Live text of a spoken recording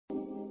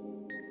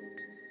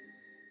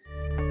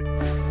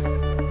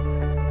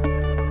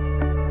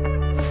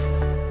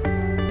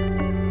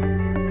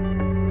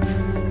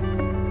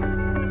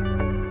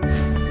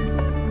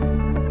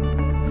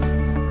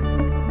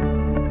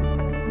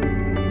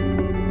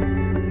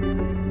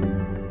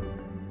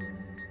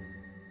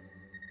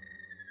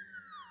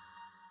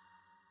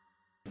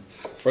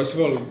First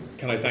of all,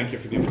 can I thank you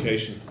for the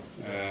invitation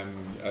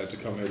to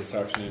come here this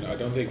afternoon. I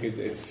don't think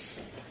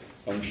it's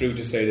untrue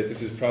to say that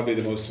this is probably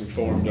the most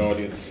informed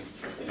audience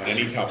on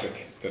any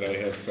topic that I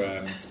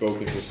have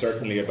spoken to,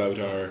 certainly about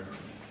our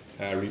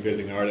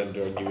Rebuilding Ireland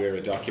or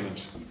NewERA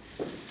document.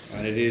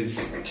 And it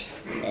is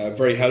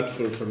very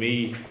helpful for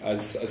me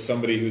as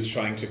somebody who's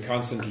trying to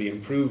constantly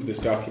improve this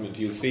document.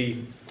 You'll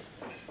see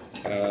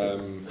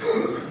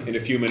in a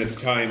few minutes'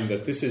 time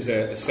that this is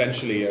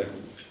essentially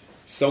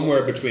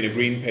somewhere between a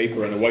green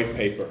paper and a white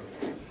paper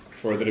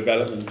for the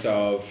development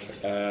of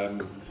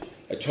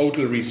a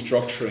total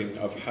restructuring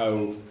of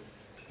how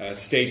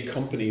state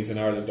companies in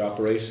Ireland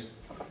operate,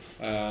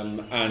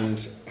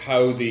 and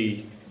how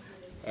the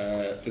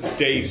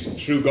state,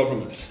 through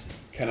government,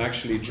 can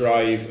actually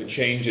drive a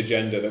change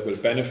agenda that will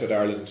benefit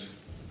Ireland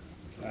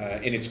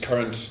in its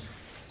current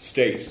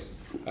state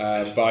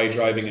by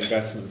driving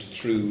investment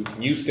through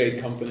new state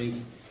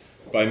companies,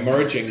 by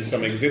merging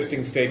some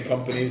existing state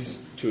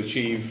companies to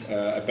achieve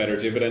a better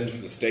dividend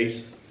for the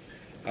state,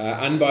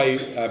 and by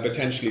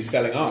potentially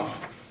selling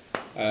off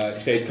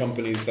state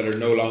companies that are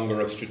no longer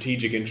of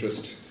strategic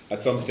interest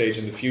at some stage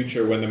in the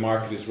future when the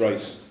market is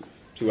right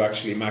to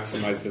actually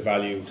maximise the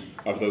value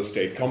of those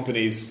state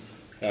companies,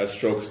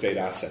 stroke state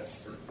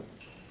assets.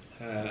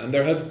 And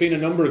there have been a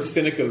number of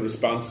cynical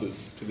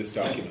responses to this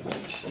document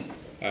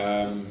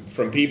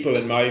from people,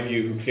 in my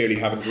view, who clearly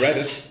haven't read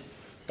it,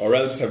 or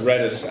else have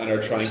read it and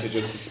are trying to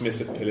just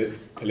dismiss it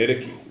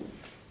politically.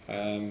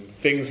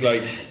 Things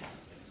like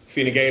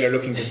Fine Gael are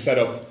looking to set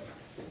up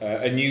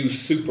a new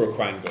super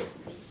quango,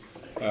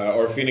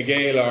 or Fine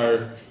Gael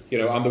are,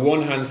 on the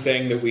one hand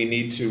saying that we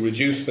need to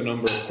reduce the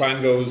number of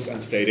quangos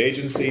and state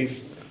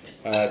agencies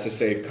to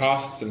save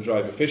costs and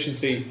drive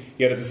efficiency,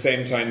 yet at the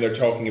same time they're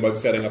talking about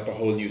setting up a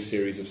whole new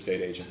series of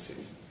state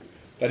agencies.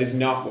 That is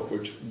not what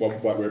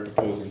we're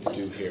proposing to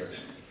do here.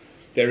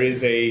 There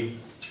is a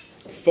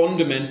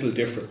fundamental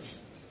difference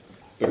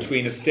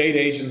between a state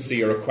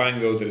agency or a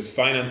quango that is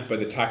financed by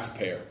the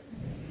taxpayer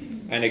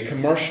and a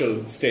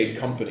commercial state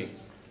company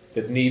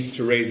that needs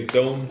to raise its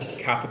own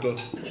capital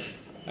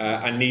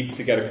and needs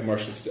to get a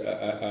commercial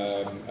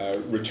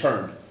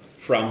return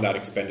from that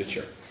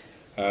expenditure,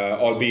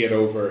 albeit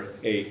over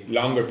a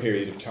longer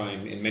period of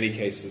time, in many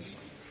cases,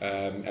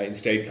 in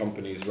state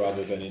companies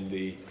rather than in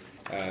the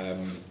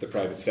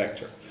private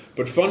sector.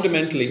 But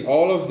fundamentally,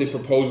 all of the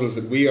proposals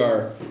that we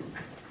are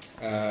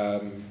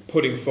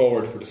putting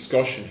forward for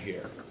discussion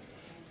here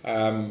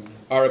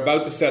are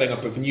about the setting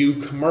up of new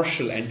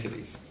commercial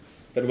entities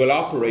that will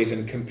operate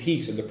and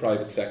compete in the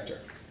private sector,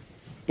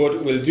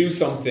 but will do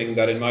something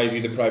that, in my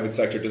view, the private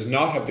sector does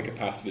not have the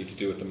capacity to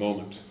do at the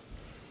moment,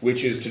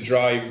 which is to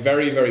drive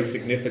very, very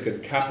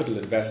significant capital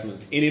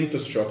investment in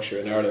infrastructure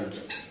in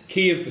Ireland,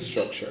 key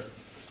infrastructure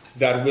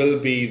that will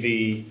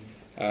be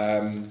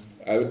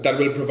that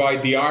will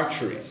provide the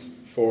arteries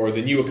for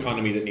the new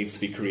economy that needs to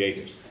be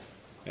created.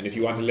 And if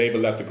you want to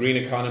label that the green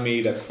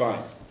economy, that's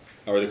fine,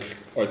 or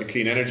the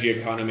clean energy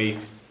economy.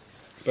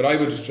 But I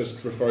would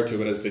just refer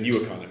to it as the new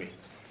economy,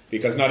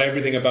 because not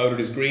everything about it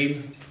is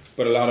green,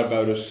 but a lot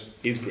about it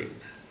is green.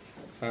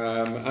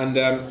 Let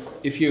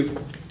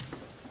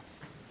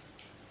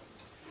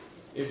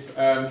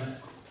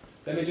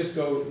me just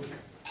go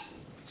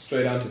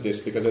straight on to this,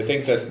 because I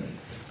think that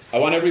I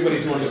want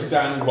everybody to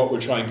understand what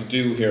we're trying to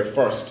do here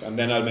first, and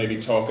then I'll maybe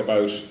talk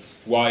about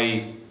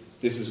why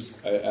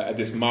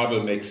this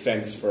model makes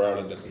sense for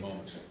Ireland at the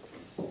moment.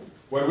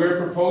 What we're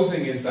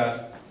proposing is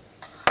that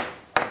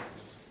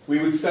we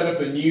would set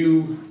up a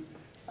new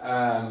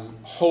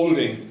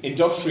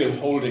industrial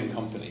holding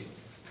company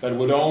that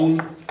would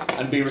own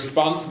and be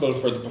responsible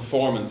for the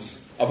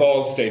performance of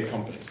all state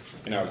companies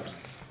in Ireland,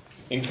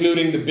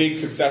 including the big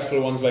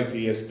successful ones like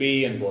the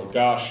ESB and Bord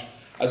Gáis,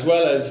 as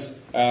well as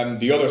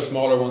the other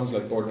smaller ones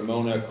like Bord na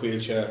Móna,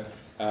 Coillte,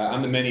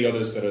 and the many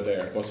others that are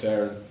there, Bus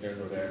Éireann,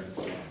 and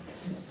so on.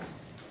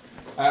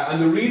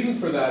 And the reason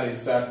for that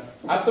is that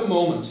at the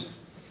moment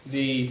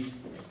the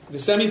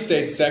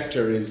semi-state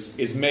sector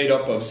is made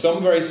up of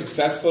some very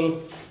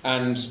successful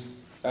and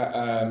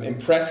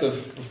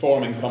impressive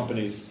performing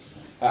companies,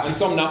 and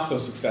some not so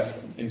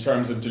successful in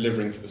terms of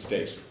delivering for the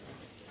state.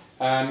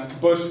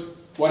 But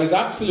what is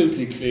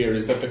absolutely clear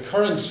is that the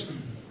current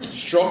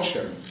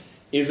structure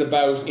is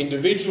about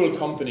individual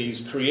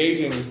companies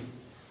creating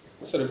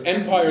sort of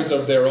empires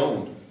of their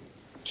own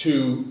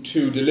to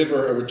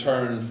deliver a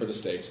return for the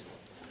state.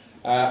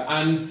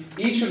 And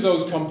each of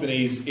those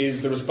companies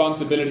is the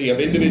responsibility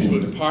of individual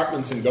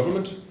departments in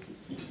government.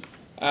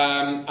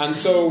 And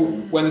so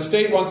when the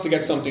state wants to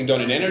get something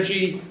done in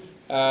energy,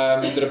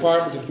 the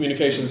Department of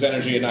Communications,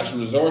 Energy and Natural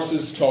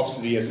Resources talks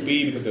to the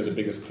ESB because they're the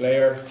biggest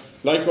player.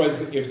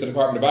 Likewise, if the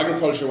Department of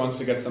Agriculture wants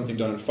to get something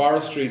done in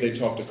forestry, they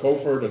talk to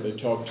Coveny, or they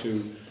talk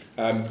to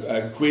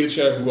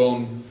Coillte, who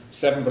own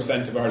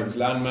 7% of Ireland's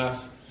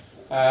landmass.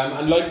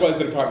 And likewise,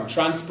 the Department of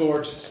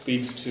Transport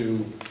speaks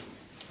to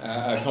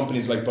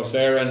companies like Bus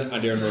Éireann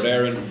and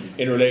Éireann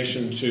in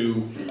relation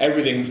to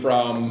everything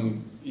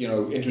from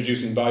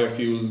introducing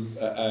biofuel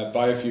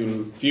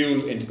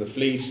fuel into the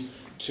fleet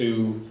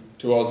to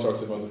all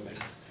sorts of other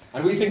things.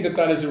 And we think that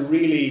that is a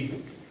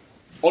really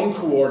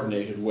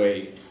uncoordinated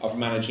way of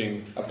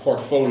managing a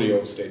portfolio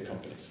of state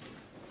companies.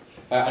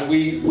 And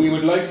we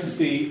would like to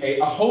see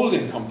a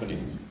holding company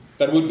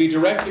that would be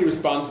directly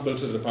responsible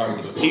to the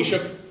Department of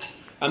Taoiseach,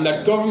 and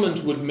that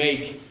government would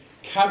make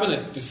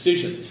cabinet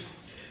decisions,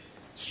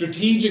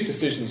 strategic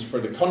decisions for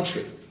the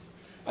country,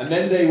 and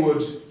then they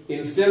would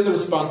instill the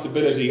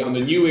responsibility on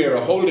the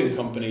NewERA holding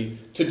company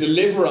to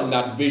deliver on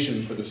that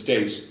vision for the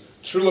state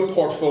through a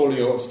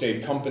portfolio of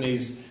state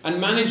companies and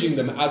managing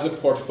them as a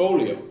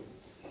portfolio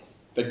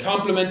that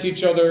complement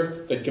each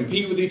other, that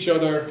compete with each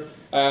other,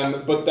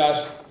 but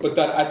that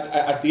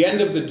at the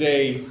end of the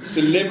day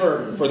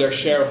deliver for their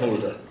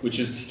shareholder, which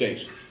is the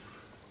state.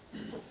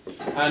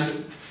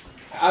 And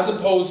as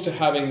opposed to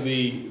having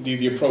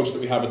the approach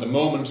that we have at the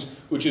moment,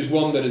 which is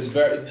one that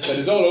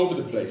is all over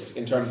the place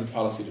in terms of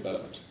policy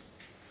development.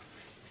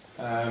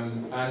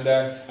 And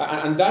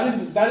that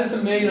is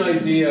the main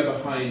idea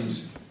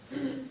behind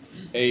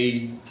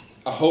a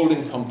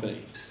holding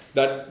company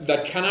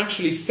that can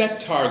actually set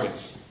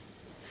targets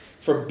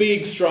for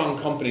big, strong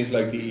companies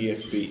like the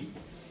ESB.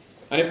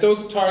 And if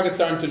those targets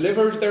aren't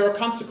delivered, there are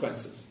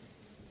consequences.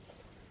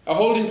 A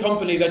holding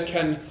company that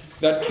can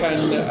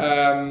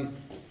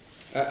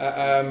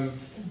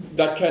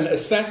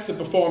assess the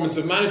performance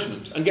of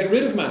management and get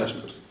rid of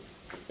management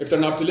if they're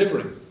not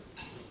delivering.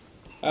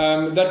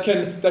 That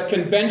can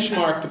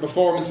benchmark the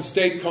performance of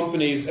state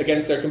companies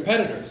against their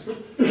competitors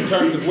in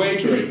terms of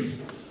wage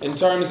rates, in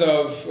terms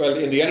of, well,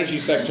 in the energy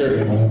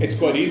sector, it's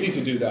quite easy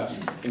to do that,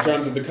 in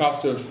terms of the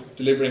cost of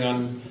delivering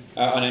on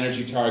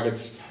energy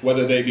targets,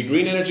 whether they be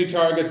green energy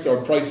targets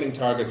or pricing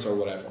targets or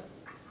whatever.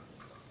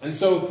 And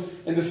so,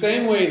 in the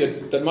same way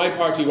that my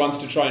party wants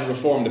to try and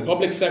reform the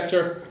public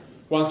sector,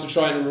 wants to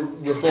try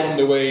and reform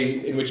the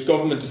way in which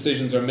government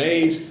decisions are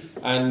made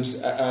and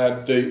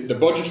the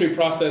budgetary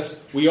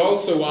process, we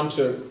also want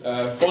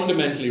to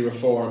fundamentally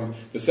reform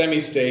the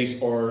semi-state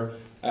or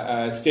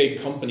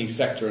state company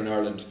sector in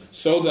Ireland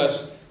so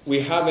that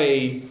we have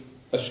a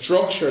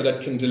structure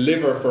that can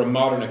deliver for a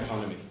modern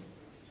economy.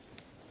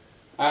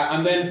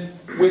 And then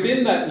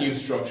within that new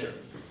structure,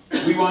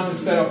 we want to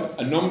set up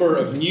a number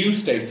of new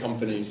state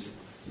companies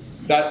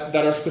that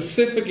are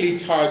specifically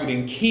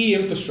targeting key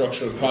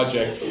infrastructural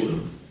projects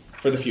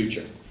for the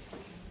future.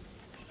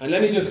 And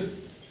let me just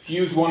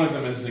use one of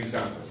them as an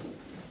example.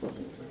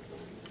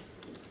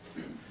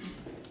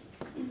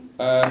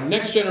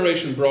 Next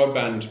generation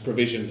broadband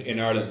provision in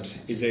Ireland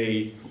is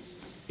a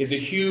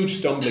huge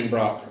stumbling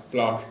block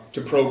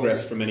to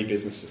progress for many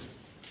businesses.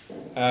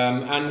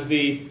 And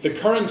the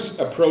current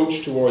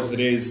approach towards it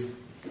is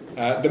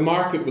the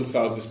market will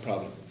solve this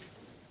problem.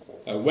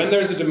 When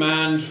there's a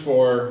demand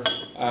for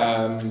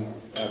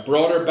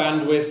broader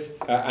bandwidth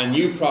and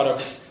new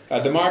products,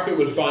 the market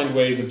will find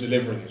ways of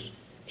delivering it.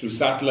 Through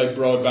satellite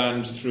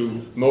broadband,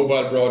 through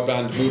mobile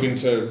broadband, moving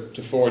to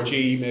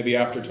 4G maybe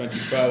after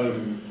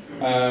 2012.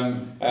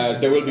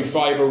 There will be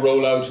fibre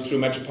rollout through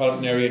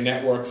metropolitan area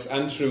networks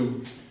and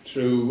through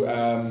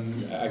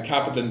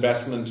capital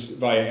investment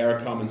via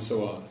Eircom and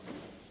so on.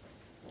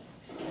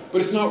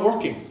 But it's not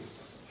working.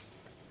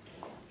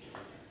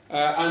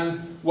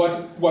 And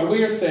what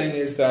we are saying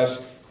is that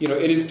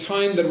it is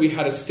time that we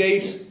had a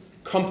state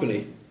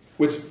company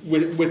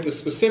with the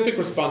specific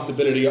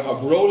responsibility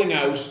of rolling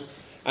out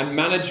and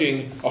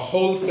managing a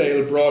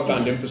wholesale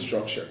broadband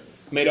infrastructure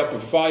made up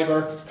of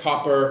fibre,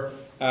 copper,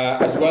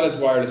 as well as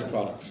wireless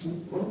products.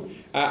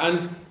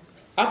 And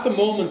at the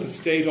moment, the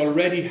state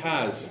already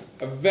has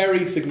a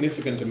very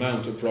significant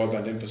amount of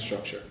broadband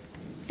infrastructure,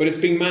 but it's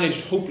being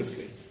managed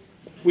hopelessly.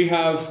 We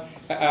have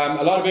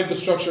a lot of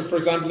infrastructure, for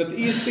example, that the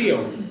ESB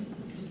own,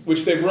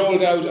 which they've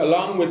rolled out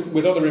along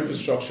with other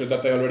infrastructure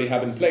that they already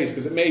have in place,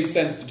 because it made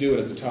sense to do it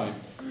at the time.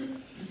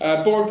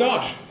 Bord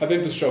Gáis have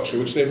infrastructure,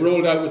 which they've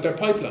rolled out with their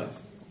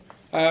pipelines.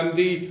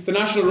 The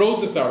National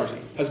Roads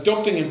Authority has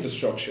ducting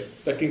infrastructure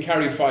that can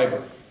carry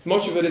fibre.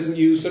 Much of it isn't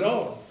used at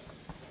all.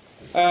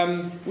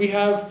 And then we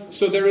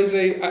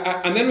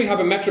have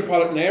a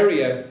metropolitan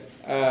area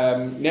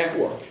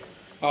network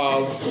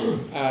of,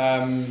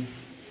 I'm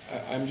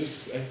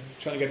just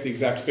trying to get the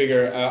exact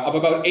figure, of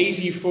about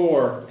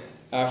 84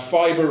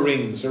 fibre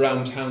rings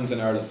around towns in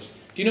Ireland.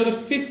 Do you know that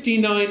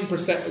 59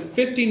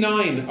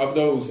 of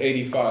those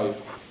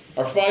 85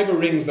 are fibre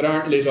rings that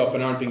aren't lit up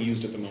and aren't being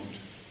used at the moment?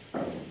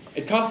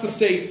 It cost the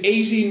state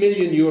 80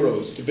 million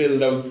euros to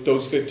build out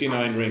those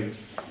 59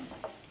 rings.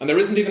 And there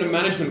isn't even a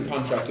management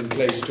contract in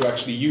place to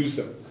actually use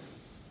them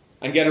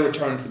and get a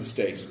return for the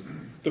state.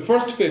 The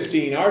first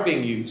 15 are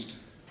being used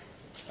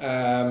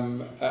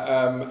and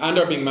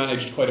are being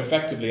managed quite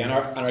effectively and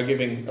are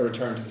giving a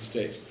return to the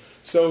state.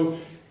 So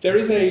there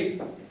is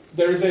a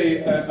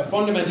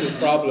fundamental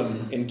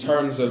problem in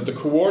terms of the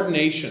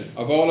coordination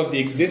of all of the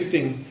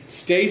existing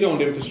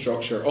state-owned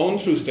infrastructure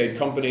owned through state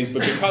companies,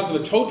 but because of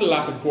a total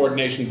lack of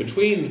coordination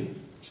between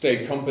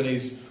state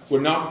companies, we're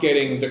not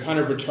getting the kind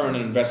of return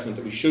on investment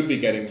that we should be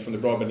getting from the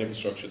broadband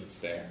infrastructure that's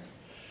there.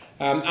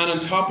 And on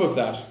top of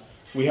that,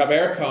 we have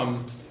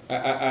Eircom,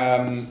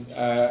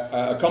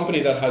 a company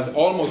that has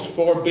almost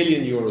 4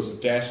 billion euros of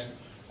debt,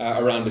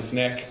 around its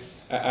neck,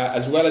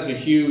 as well as a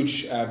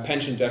huge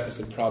pension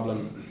deficit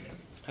problem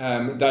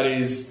that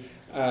is,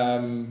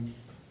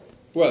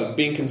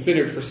 being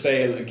considered for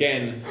sale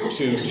again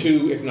to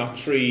 2, if not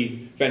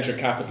 3, venture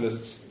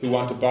capitalists who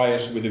want to buy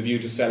it with a view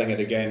to selling it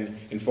again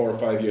in 4 or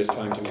 5 years'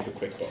 time to make a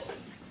quick buck.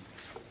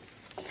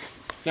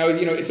 Now,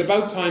 it's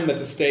about time that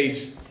the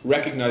state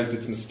recognised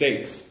its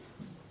mistakes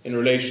in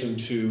relation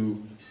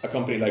to a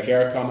company like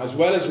Eircom, as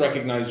well as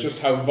recognise just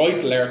how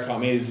vital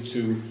Eircom is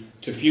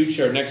to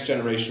future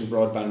next-generation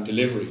broadband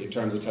delivery in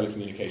terms of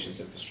telecommunications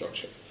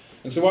infrastructure.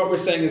 And so what we're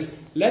saying is,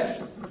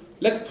 let's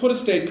put a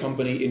state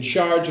company in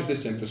charge of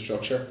this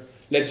infrastructure.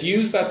 Let's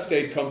use that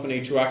state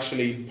company to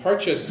actually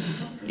purchase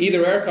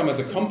either Eircom as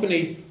a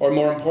company, or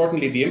more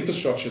importantly, the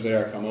infrastructure that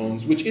Eircom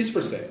owns, which is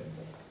for sale.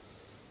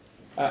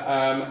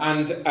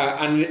 And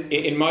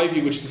in my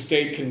view, which the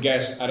state can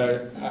get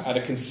at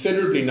a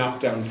considerably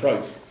knocked-down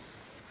price,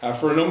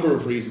 for a number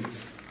of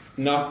reasons,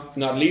 not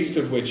least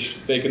of which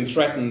they can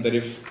threaten that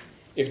if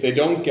they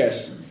don't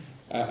get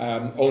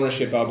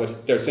ownership of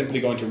it, they're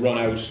simply going to roll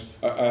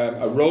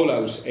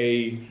out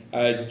a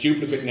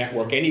duplicate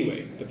network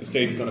anyway that the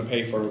state is going to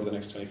pay for over the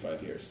next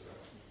 25 years.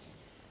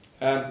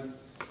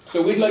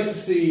 So we'd like to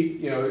see,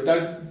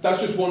 that's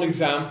just one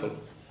example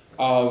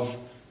of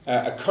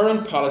a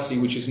current policy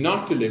which is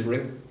not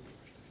delivering.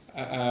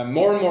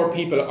 More and more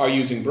people are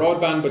using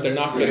broadband, but they're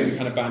not getting the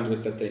kind of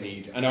bandwidth that they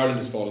need, and Ireland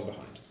is falling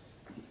behind.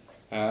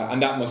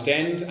 And that must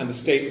end, and the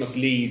state must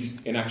lead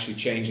in actually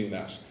changing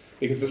that.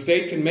 Because the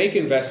state can make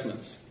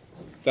investments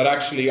that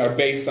actually are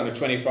based on a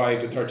 25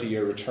 to 30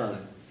 year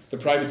return. The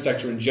private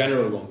sector in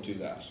general won't do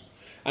that.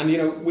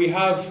 And we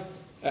have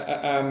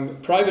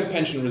private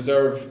pension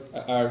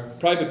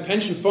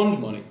fund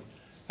money,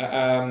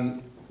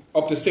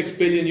 up to €6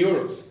 billion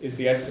is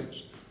the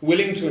estimate,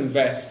 willing to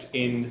invest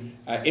in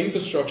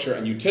infrastructure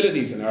and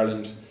utilities in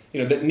Ireland,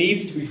 that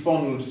needs to be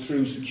funneled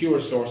through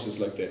secure sources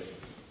like this,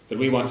 that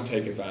we want to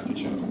take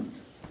advantage of.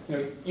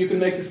 You can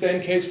make the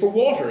same case for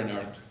water in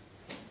Ireland.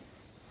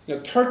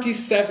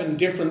 37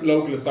 different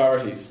local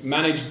authorities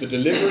manage the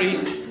delivery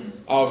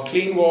of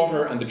clean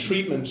water and the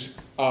treatment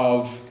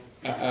of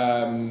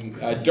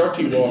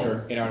dirty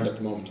water in Ireland at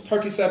the moment.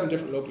 37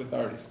 different local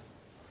authorities.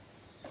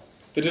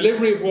 The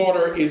delivery of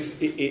water is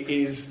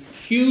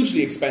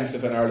hugely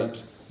expensive in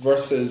Ireland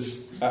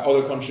versus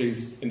other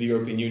countries in the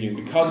European Union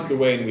because of the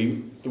way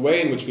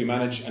in which we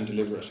manage and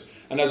deliver it.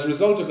 And as a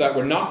result of that,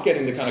 we're not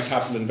getting the kind of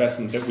capital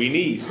investment that we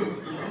need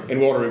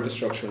in water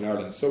infrastructure in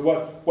Ireland. So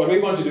what we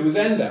want to do is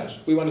end that.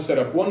 We want to set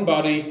up one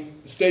body,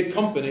 a state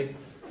company,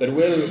 that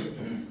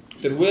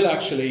will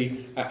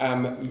actually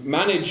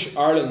manage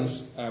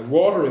Ireland's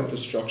water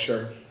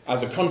infrastructure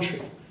as a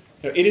country.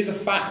 It is a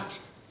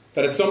fact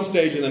that at some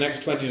stage in the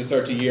next 20 to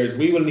 30 years,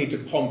 we will need to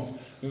pump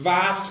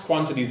vast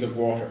quantities of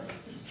water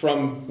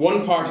from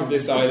one part of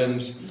this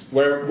island,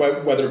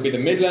 whether it be the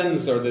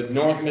Midlands or the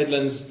North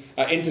Midlands,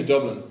 into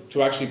Dublin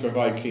to actually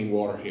provide clean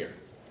water here.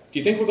 Do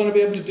you think we're going to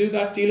be able to do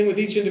that, dealing with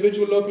each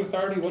individual local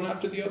authority one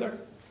after the other?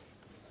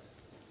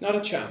 Not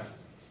a chance.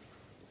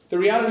 The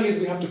reality is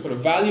we have to put a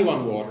value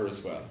on water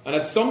as well. And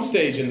at some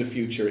stage in the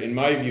future, in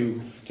my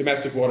view,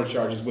 domestic water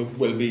charges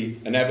will be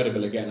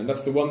inevitable again. And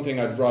that's the one thing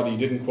I'd rather you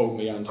didn't quote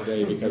me on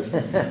today, because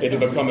it'll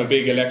become a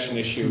big election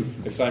issue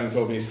if Simon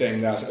Coveney is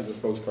saying that as a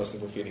spokesperson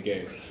for Fine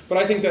Gael. But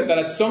I think that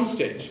at some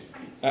stage,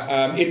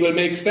 it will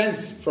make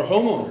sense for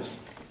homeowners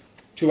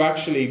to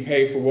actually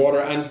pay for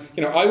water. And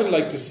I would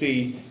like to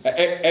see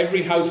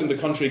every house in the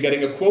country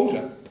getting a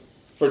quota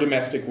for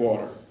domestic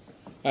water.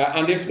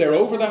 And if they're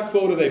over that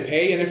quota, they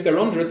pay, and if they're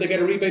under it, they get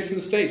a rebate from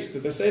the state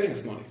because they're saving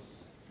us money.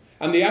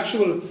 And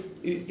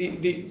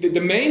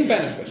the main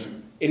benefit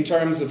in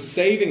terms of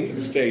saving for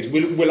the state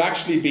will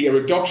actually be a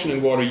reduction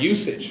in water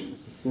usage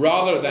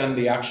rather than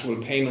the actual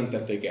payment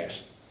that they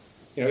get.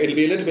 It'll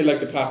be a little bit like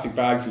the plastic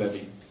bags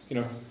levy.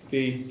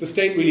 The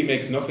state really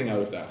makes nothing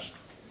out of that,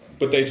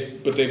 but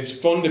they've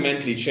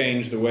fundamentally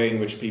changed the way in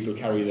which people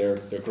carry their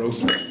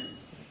groceries.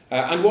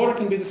 And water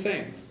can be the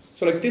same.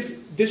 So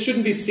this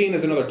shouldn't be seen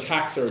as another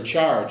tax or a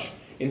charge.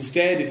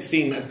 Instead, it's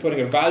seen as putting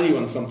a value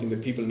on something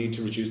that people need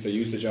to reduce their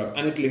usage of.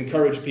 And it'll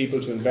encourage people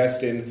to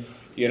invest in,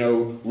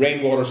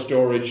 rainwater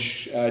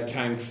storage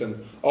tanks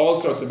and all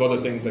sorts of other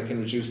things that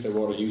can reduce their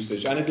water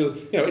usage. And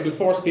it'll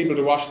force people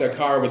to wash their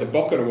car with a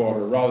bucket of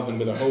water rather than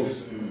with a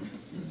hose.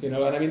 And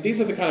I mean,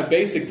 these are the kind of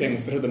basic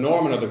things that are the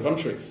norm in other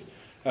countries.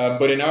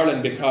 But in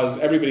Ireland, because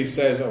everybody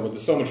says, oh, well,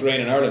 there's so much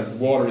rain in Ireland,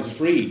 water is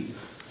free,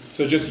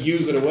 so just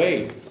use it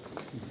away.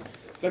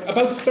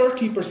 About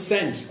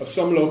 30% of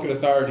some local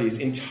authorities'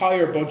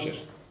 entire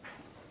budget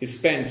is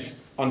spent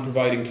on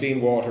providing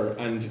clean water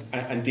and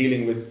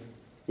dealing with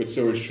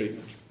sewage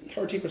treatment.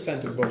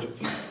 30% of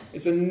budgets.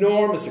 It's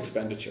enormous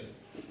expenditure.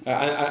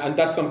 And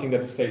that's something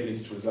that the state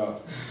needs to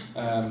resolve.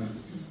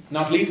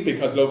 Not least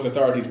because local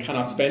authorities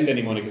cannot spend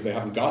any money because they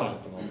haven't got it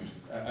at the moment.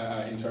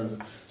 In terms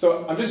of,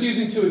 so I'm just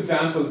using two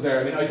examples there.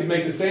 I mean, I could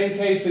make the same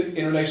case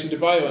in relation to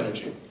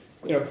bioenergy.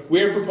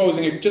 We're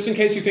proposing, just in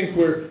case you think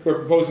we're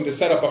proposing to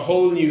set up a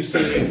whole new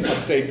series of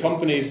state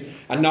companies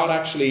and not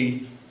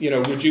actually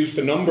reduce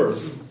the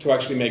numbers to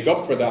actually make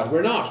up for that.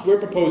 We're not. We're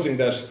proposing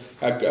that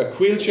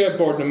Coillte,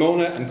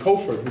 Bordnamona and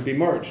Coveny would be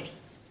merged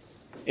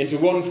into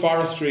one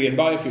forestry and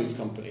biofuels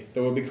company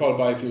that would be called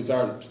Biofuels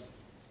Ireland.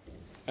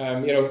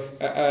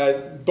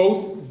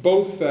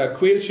 Both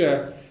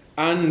Coillte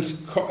and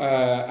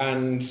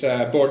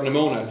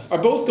Bordnamona are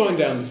both going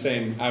down the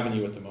same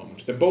avenue at the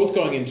moment. They're both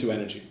going into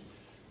energy.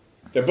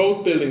 They're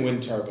both building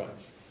wind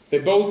turbines. They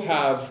both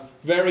have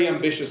very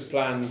ambitious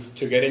plans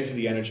to get into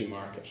the energy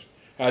market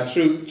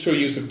through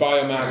use of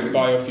biomass,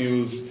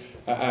 biofuels,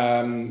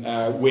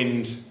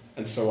 wind,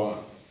 and so on.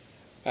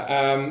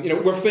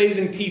 We're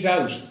phasing peat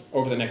out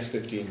over the next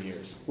 15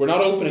 years. We're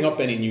not opening up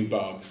any new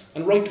bogs,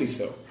 and rightly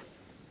so.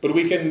 But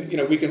we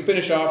can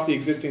finish off the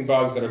existing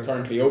bogs that are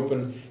currently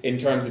open in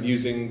terms of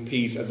using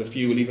peat as a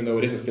fuel, even though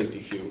it is a filthy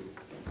fuel.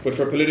 But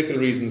for political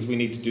reasons, we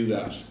need to do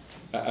that,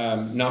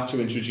 not to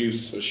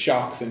introduce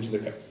shocks into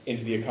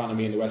the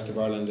economy in the west of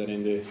Ireland and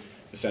in the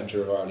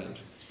centre of Ireland.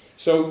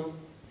 So,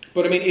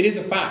 but I mean, it is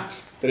a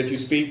fact that if you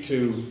speak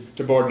to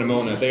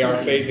Bordnamona, they are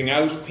phasing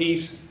out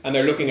peat and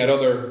they're looking at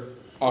other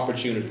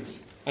opportunities.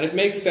 And it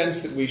makes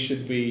sense that we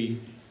should be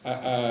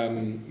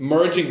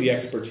merging the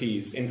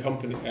expertise in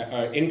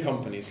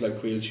companies like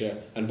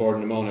Coillte and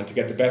Bordnamona to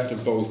get the best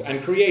of both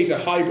and create a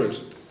hybrid,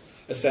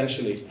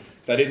 essentially,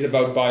 that is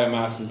about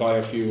biomass and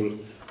biofuel,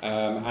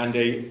 and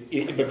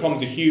it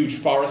becomes a huge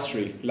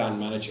forestry land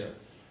manager.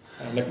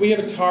 We have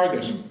a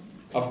target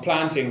of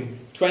planting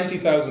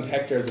 20,000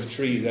 hectares of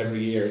trees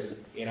every year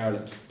in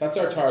Ireland. That's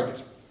our target.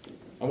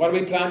 And what are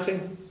we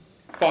planting?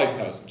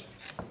 5,000.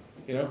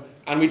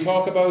 And we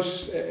talk about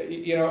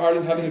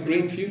Ireland having a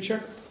green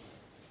future.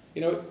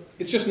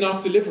 It's just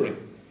not delivering.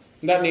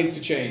 And that needs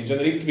to change, and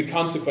there needs to be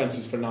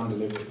consequences for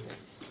non-delivery.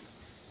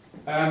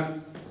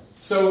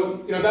 So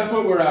that's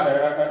what we're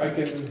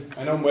at.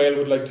 I know Gael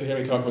would like to hear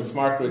me talk about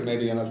smart grid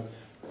maybe, and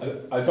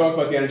I'll talk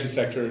about the energy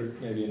sector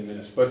maybe in a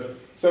minute. But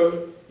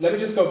so let me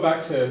just go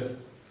back to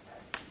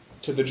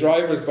the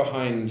drivers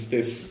behind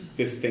this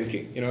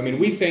thinking.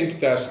 We think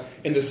that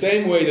in the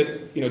same way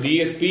that the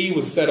ESB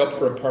was set up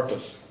for a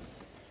purpose.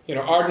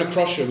 Ardna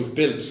Crusher was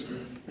built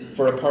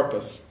for a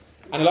purpose.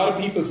 And a lot of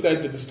people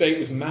said that the state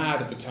was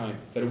mad at the time,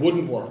 that it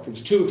wouldn't work, it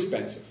was too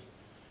expensive.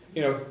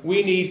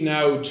 We need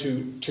now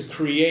to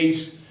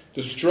create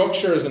the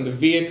structures and the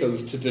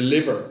vehicles to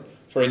deliver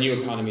for a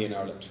new economy in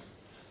Ireland.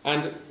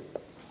 And,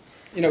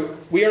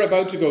 we are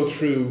about to go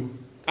through,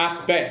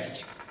 at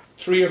best,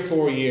 3 or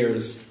 4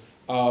 years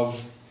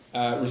of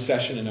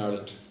recession in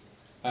Ireland.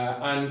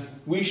 And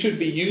we should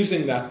be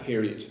using that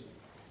period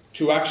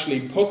to actually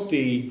put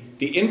the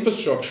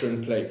infrastructure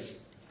in place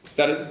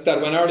that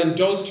when Ireland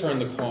does turn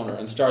the corner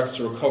and starts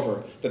to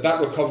recover,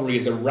 that recovery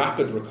is a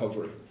rapid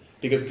recovery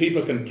because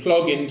people can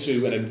plug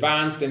into an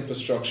advanced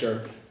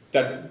infrastructure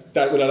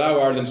that will allow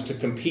Ireland to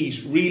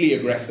compete really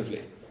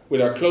aggressively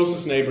with our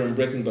closest neighbour in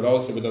Britain, but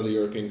also with other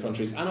European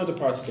countries and other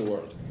parts of the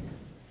world.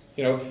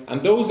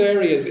 And those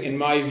areas, in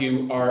my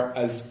view, are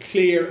as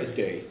clear as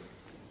day.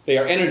 They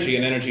are energy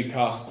and energy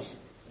costs,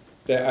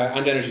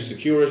 and energy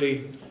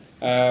security.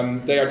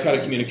 They are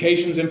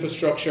telecommunications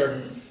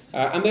infrastructure,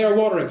 and they are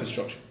water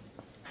infrastructure.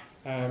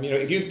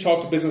 If you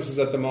talk to businesses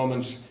at the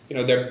moment,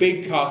 their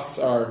big costs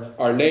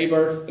are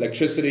labour,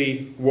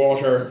 electricity,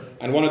 water,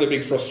 and one of the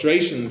big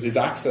frustrations is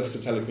access to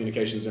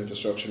telecommunications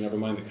infrastructure, never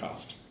mind the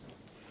cost.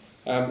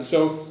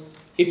 So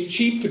it's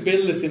cheap to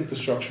build this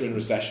infrastructure in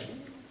recession.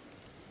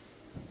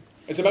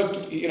 It's about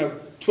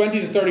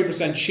 20 to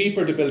 30%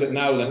 cheaper to build it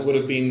now than it would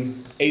have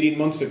been 18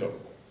 months ago.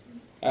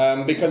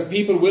 Because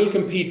people will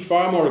compete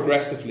far more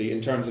aggressively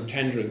in terms of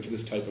tendering for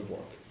this type of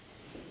work.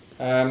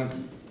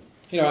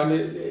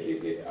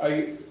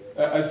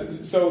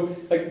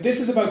 This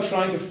is about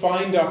trying to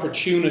find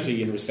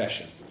opportunity in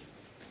recession.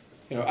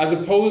 As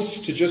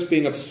opposed to just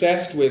being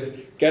obsessed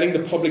with getting the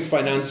public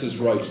finances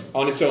right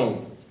on its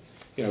own.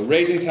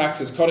 Raising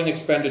taxes, cutting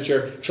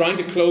expenditure, trying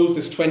to close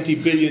this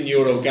 €20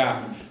 billion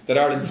gap that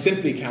Ireland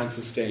simply can't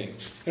sustain.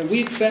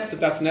 We accept that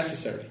that's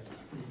necessary.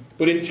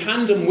 But in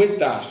tandem with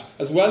that,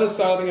 as well as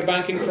solving a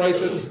banking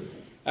crisis,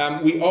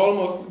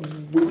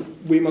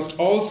 we must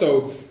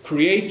also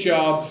create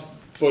jobs,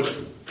 but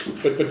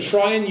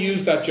try and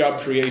use that job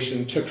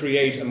creation to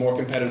create a more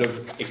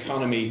competitive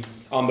economy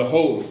on the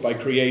whole by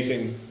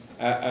creating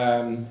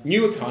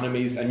new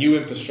economies and new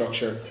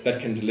infrastructure that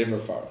can deliver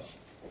for us.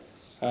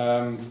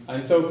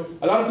 And so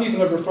a lot of people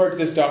have referred to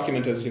this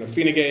document as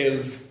Fine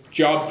Gael's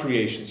job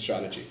creation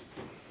strategy.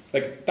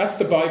 That's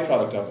the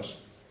byproduct of it.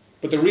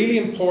 But the really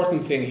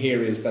important thing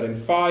here is that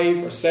in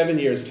 5 or 7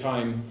 years'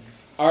 time,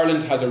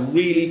 Ireland has a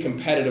really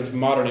competitive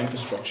modern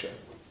infrastructure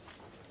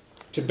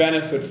to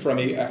benefit from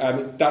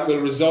that will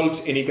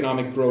result in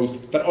economic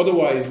growth that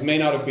otherwise may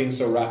not have been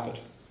so rapid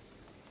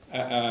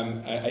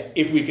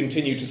if we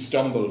continue to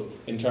stumble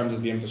in terms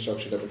of the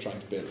infrastructure that we're trying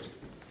to build.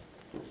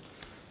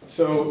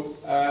 So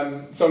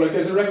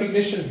there's a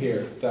recognition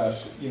here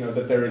that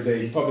that there is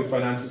a public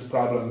finances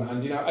problem,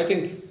 and I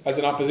think as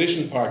an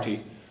opposition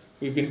party,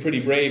 we've been pretty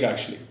brave,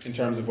 actually, in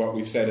terms of what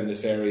we've said in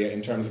this area,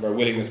 in terms of our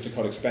willingness to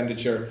cut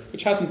expenditure,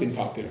 which hasn't been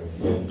popular.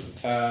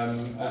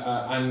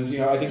 And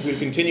I think we'll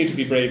continue to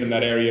be brave in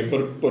that area,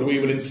 but we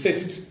will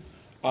insist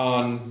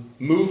on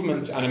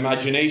movement and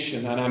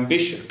imagination and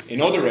ambition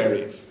in other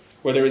areas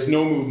where there is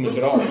no movement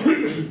at all,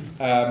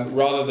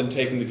 rather than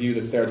taking the view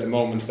that's there at the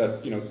moment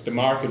that the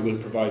market will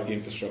provide the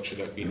infrastructure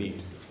that we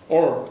need.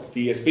 Or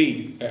the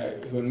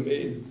ESB, who,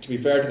 to be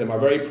fair to them, are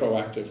very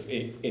proactive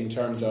in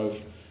terms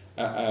of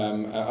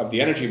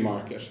the energy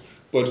market.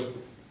 But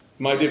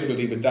my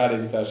difficulty with that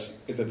is that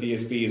the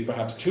ESB is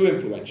perhaps too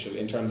influential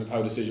in terms of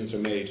how decisions are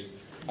made,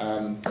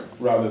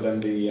 rather than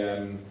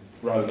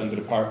the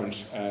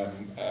department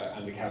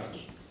and the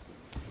cabinet.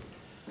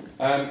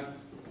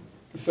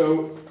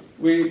 So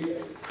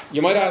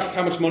you might ask,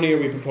 how much money are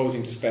we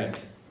proposing to spend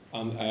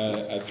on,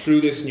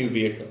 through this new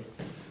vehicle?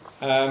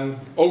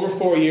 Over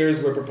 4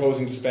 years, we're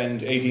proposing to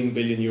spend 18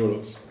 billion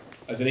euros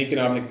as an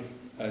economic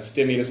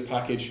stimulus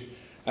package.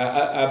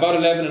 About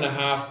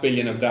 11.5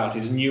 billion of that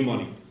is new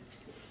money.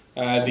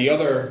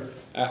 The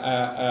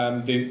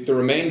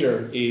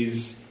remainder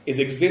is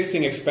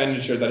existing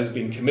expenditure that has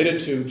been committed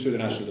to through the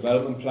National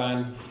Development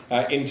Plan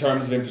in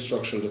terms of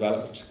infrastructural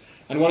development.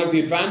 And one of the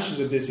advantages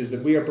of this is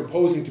that we are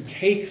proposing to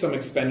take some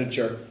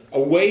expenditure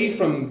away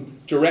from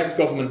direct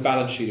government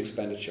balance sheet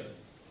expenditure,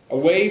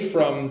 away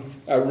from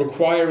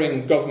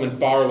requiring government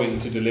borrowing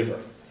to deliver,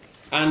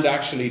 and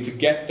actually to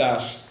get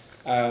that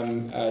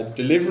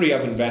delivery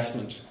of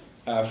investment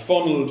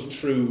funneled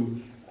through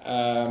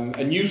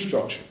a new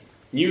structure,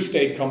 new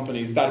state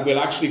companies that will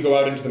actually go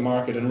out into the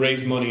market and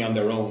raise money on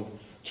their own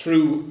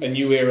through a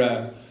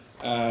NewERA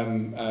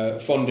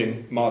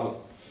funding model.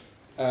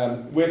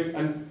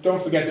 And don't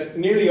forget that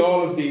nearly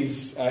all of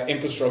these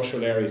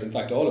infrastructural areas, in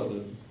fact all of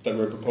them that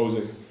we're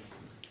proposing,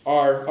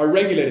 are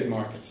regulated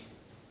markets.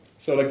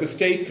 So like the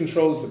state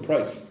controls the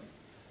price.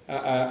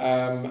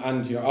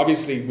 And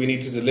obviously we need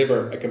to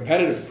deliver a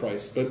competitive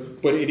price,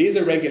 but it is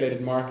a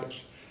regulated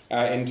market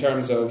in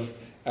terms of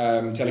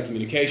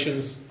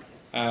telecommunications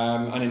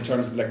and in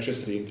terms of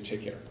electricity in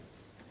particular,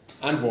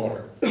 and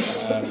water,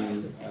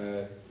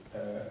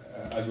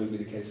 as will be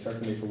the case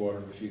certainly for water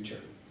in the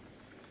future.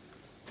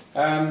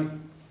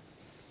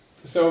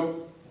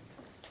 So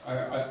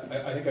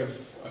I think I've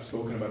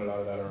spoken about a lot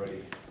of that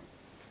already.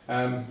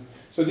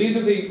 So these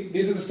are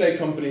the state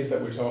companies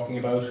that we're talking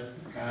about.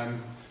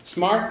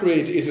 Smart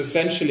grid is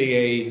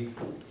essentially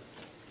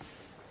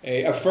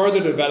a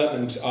further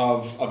development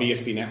of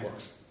ESB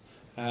networks.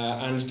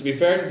 And to be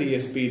fair to the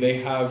ESB, they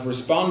have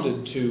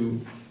responded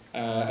to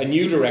a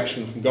new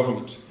direction from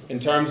government in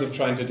terms of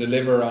trying to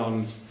deliver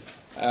on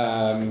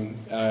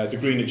the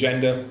green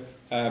agenda,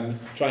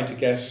 trying to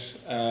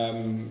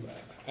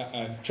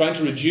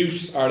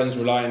reduce Ireland's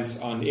reliance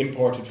on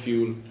imported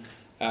fuel,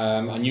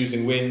 and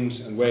using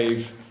wind and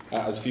wave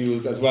as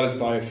fuels, as well as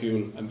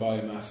biofuel and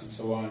biomass and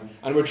so on.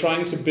 And we're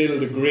trying to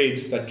build a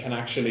grid that can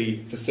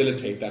actually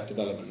facilitate that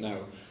development now.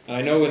 And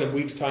I know in a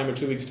week's time or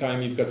 2 weeks'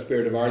 time you've got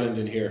Spirit of Ireland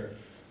in here,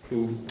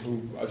 who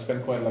I've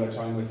spent quite a lot of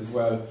time with as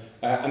well,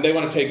 and they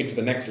want to take it to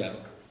the next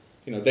level.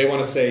 They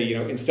want to say,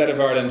 instead of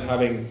Ireland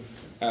having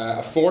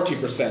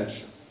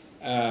 40%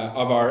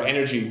 of our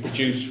energy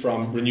produced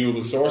from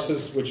renewable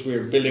sources, which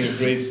we're building a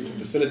grid to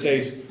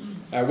facilitate,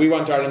 we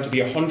want Ireland to be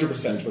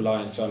 100%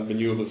 reliant on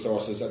renewable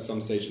sources at some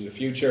stage in the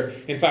future.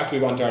 In fact, we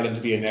want Ireland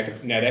to be a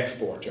net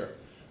exporter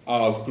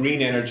of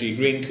green energy,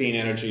 green clean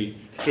energy,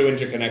 through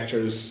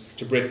interconnectors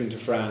to Britain, to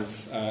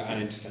France,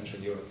 and into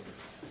Central Europe.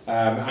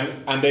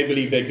 And they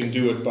believe they can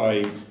do it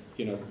by,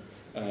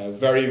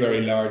 very,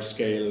 very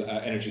large-scale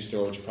energy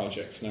storage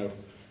projects. Now,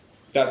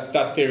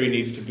 that theory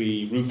needs to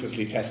be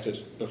ruthlessly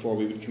tested before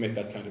we would commit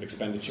that kind of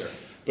expenditure.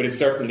 But it's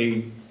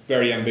certainly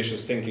very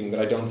ambitious thinking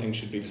that I don't think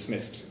should be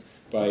dismissed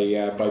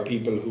by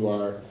people who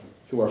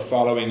are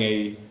following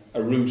a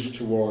route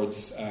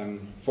towards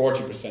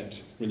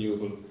 40%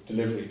 renewable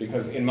delivery.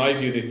 Because in my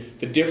view,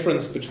 the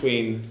difference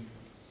between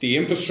the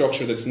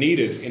infrastructure that's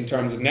needed in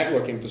terms of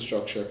network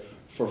infrastructure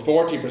for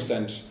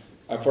 40%,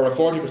 for a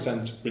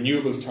 40%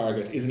 renewables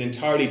target is an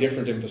entirely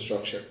different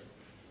infrastructure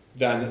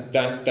than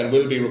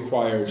will be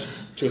required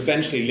to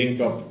essentially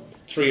link up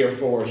 3 or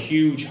 4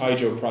 huge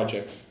hydro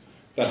projects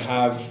that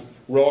have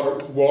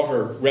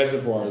water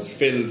reservoirs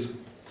filled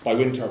by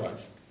wind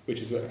turbines,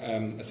 which is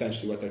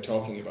essentially what they're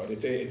talking about.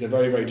 It's a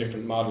very, very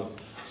different model.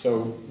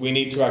 So we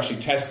need to actually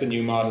test the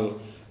new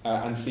model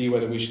and see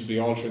whether we should be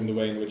altering the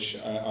way in which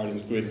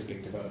Ireland's grid is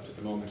being developed at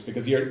the moment.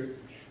 Because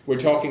we're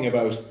talking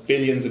about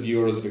billions of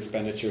euros of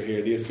expenditure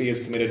here. The ESB is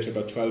committed to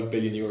about 12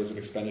 billion euros of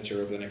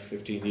expenditure over the next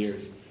 15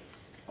 years.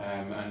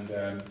 That's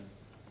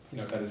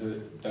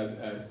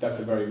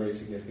a very, very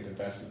significant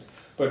investment.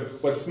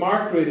 But what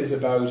smart grid is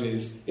about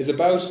is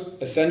about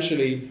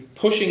essentially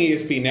pushing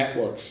ESB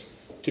networks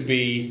to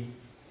be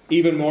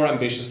even more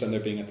ambitious than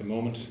they're being at the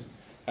moment,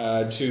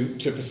 to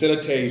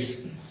facilitate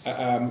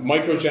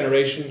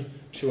microgeneration,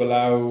 to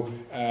allow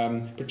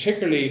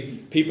particularly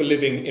people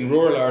living in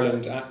rural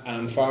Ireland and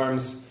on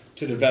farms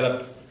to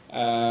develop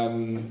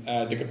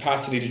the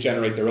capacity to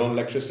generate their own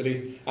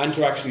electricity, and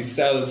to actually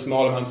sell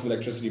small amounts of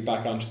electricity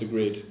back onto the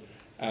grid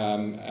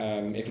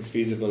if it's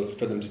feasible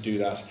for them to do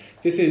that.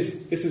 This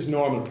is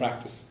normal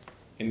practice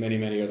in many,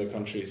 many other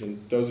countries,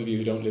 and those of you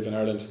who don't live in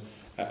Ireland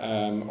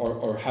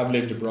or have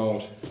lived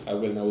abroad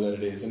will know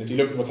that it is. And if you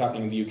look at what's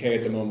happening in the UK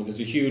at the moment, there's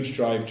a huge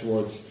drive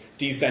towards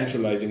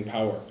decentralising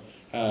power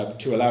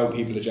to allow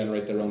people to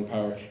generate their own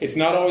power. It's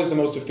not always the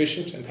most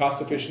efficient and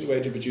cost-efficient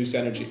way to produce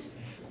energy,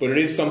 but it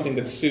is something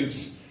that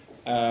suits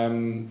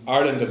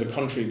Ireland as a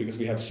country because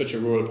we have such a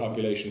rural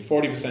population.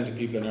 40% of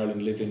people in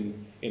Ireland live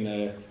in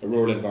a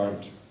rural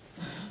environment.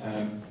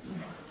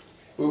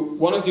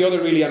 One of the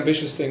other really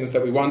ambitious things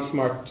that we want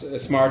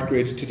Smart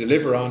Grid to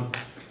deliver on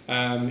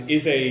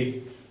is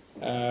an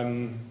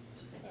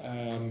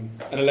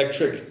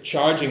electric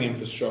charging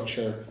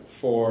infrastructure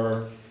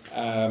for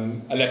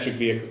electric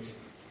vehicles.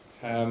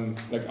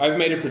 Like I've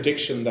made a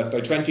prediction that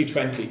by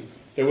 2020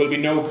 there will be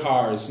no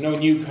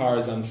new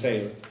cars on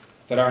sale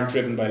that aren't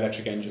driven by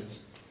electric engines.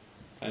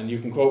 And you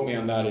can quote me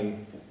on that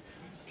in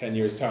 10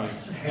 years' time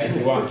if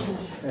you want.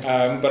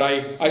 But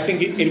I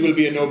think it will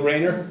be a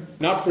no-brainer,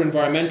 not for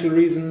environmental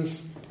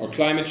reasons or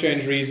climate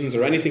change reasons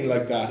or anything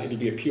like that. It'll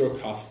be a pure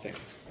cost thing.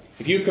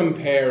 If you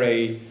compare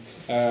a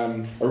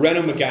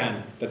Renault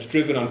Megane that's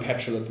driven on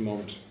petrol at the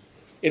moment,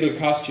 it'll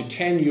cost you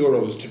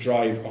 €10 to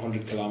drive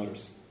 100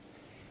 kilometres.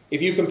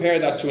 If you compare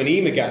that to an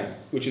e-Megane,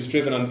 which is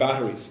driven on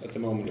batteries at the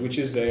moment, which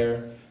is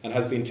there and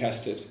has been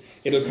tested,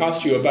 it'll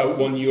cost you about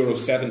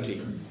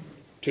 €1.70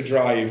 to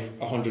drive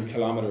 100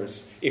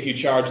 kilometres if you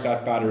charge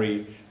that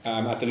battery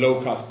at the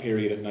low-cost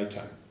period at night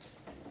time.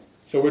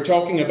 So we're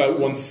talking about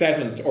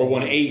 1/7 or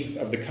 1/8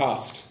 of the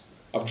cost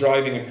of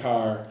driving a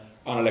car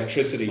on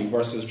electricity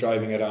versus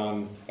driving it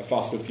on a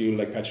fossil fuel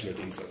like petrol or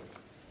diesel.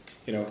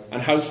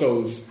 And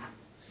households,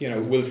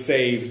 will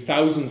save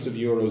thousands of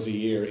euros a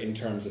year in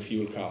terms of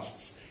fuel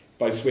costs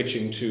by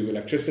switching to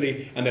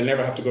electricity, and they'll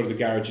never have to go to the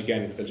garage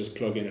again because they'll just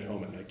plug in at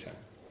home at night time.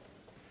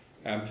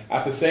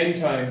 At the same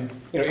time,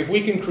 if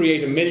we can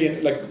create 1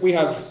 million, we'll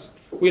have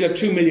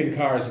 2 million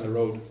cars on the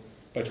road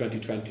by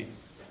 2020.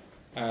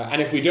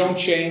 And if we don't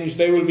change,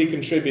 they will be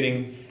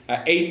contributing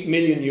 8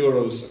 million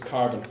euros of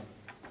carbon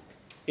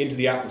into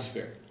the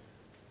atmosphere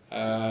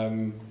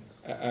annually.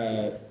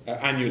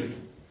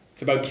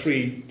 It's about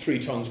 3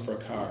 tons per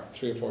car,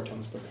 3 or 4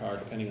 tons per car,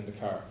 depending on the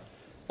car.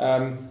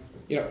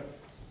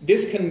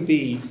 This can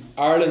be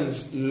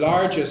Ireland's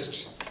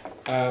largest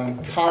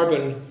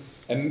carbon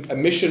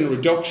emission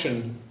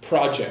reduction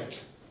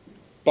project,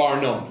 bar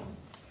none.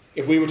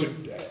 If we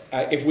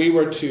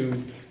were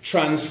to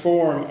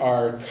transform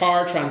our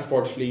car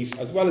transport fleet,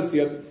 as well as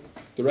the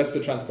rest of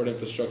the transport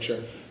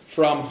infrastructure,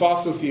 from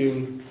fossil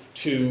fuel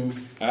to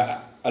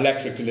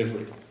electric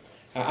delivery.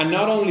 And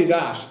not only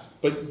that,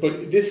 but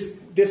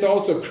this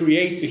also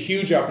creates a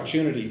huge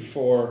opportunity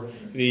for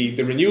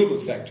the renewable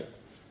sector.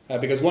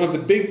 Because one of the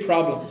big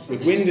problems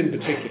with wind in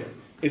particular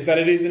is that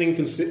it is an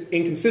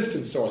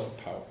inconsistent source of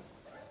power.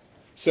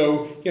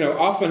 So,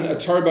 often a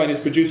turbine is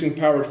producing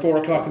power at 4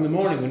 o'clock in the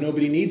morning when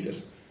nobody needs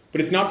it.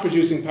 But it's not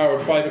producing power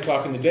at 5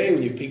 o'clock in the day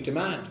when you've peak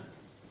demand.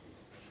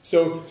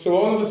 So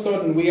all of a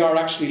sudden we are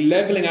actually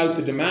levelling out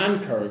the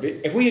demand curve.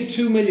 If we had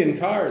 2 million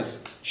cars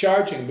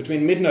charging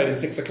between midnight and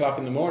 6 o'clock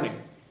in the morning,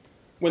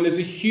 when there's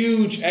a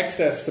huge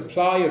excess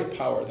supply of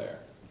power there,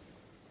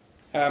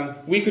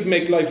 we could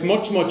make life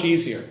much, much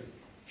easier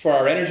for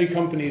our energy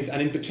companies,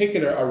 and in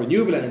particular our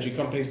renewable energy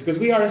companies, because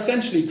we are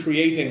essentially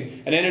creating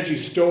an energy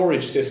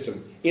storage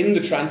system in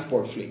the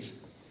transport fleet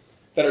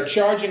that are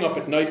charging up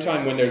at night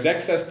time when there's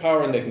excess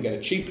power and they can get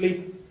it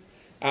cheaply,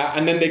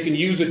 and then they can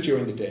use it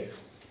during the day.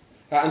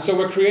 And so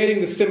we're creating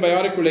this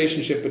symbiotic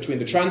relationship between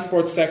the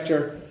transport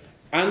sector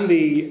and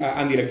the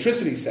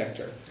electricity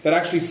sector that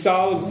actually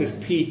solves this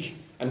peak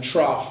and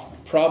trough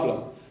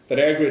problem that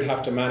EirGrid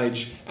have to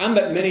manage, and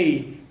that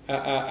many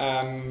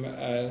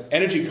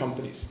energy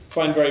companies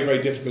find very,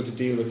 very difficult to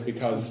deal with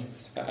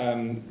because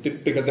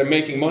they're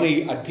making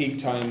money at peak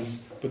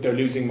times, but they're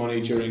losing money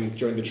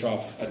during the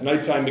troughs at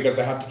night time because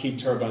they have to keep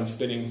turbines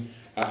spinning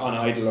on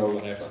idle or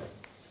whatever.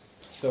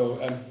 So,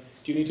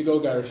 do you need to go,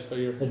 Gareth?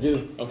 I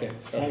do. Okay,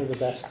 sorry. Kind of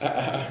that.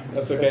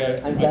 That's okay.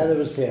 I'm glad I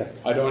was here.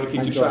 I don't want to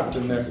keep you trapped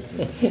in there.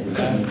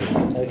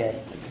 Okay.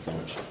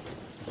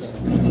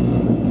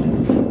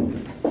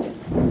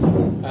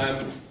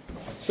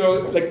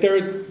 So,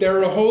 there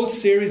are a whole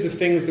series of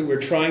things that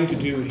we're trying to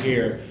do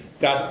here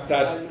that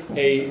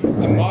a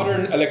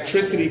modern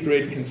electricity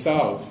grid can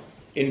solve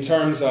in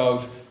terms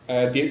of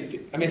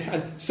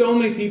and so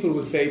many people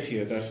will say to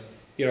you that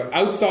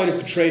outside of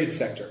the traded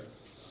sector,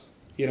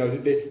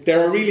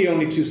 there are really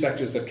only 2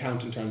 sectors that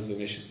count in terms of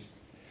emissions.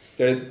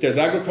 There's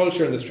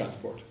agriculture and there's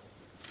transport,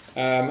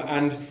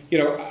 and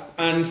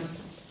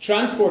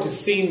transport is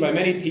seen by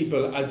many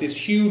people as this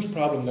huge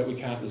problem that we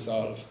can't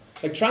resolve.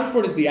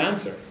 Transport is the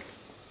answer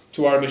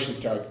to our emissions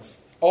targets,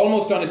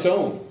 almost on its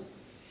own,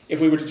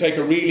 if we were to take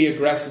a really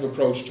aggressive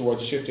approach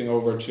towards shifting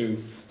over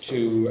to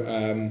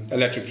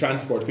electric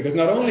transport, because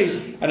not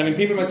only, and I mean,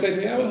 people might say to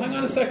me, "Yeah, well, hang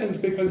on a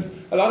second, because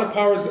a lot of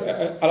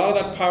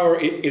that power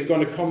is going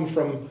to come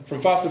from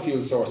fossil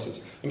fuel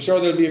sources. I'm sure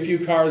there'll be a few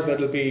cars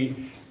that'll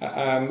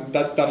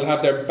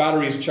have their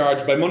batteries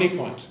charged by money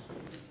point."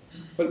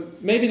 Well,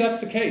 maybe that's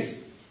the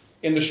case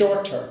in the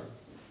short term,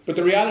 but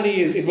the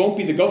reality is it won't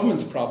be the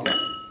government's problem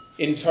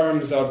in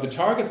terms of the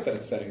targets that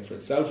it's setting for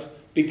itself,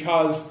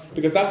 because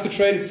that's the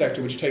traded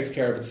sector which takes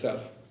care of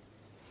itself.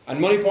 And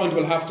Moneypoint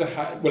will have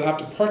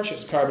to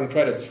purchase carbon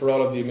credits for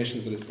all of the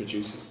emissions that it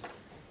produces.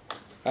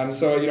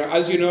 So,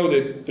 as you know,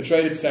 the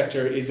traded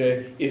sector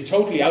is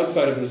totally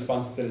outside of the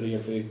responsibility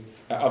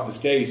of the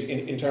state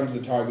in terms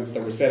of the targets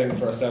that we're setting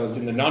for ourselves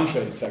in the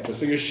non-traded sector.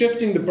 So you're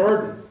shifting the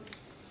burden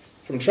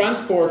from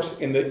transport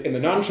in the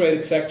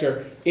non-traded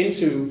sector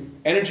into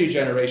energy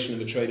generation in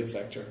the traded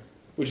sector,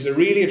 which is a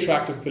really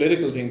attractive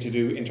political thing to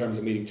do in terms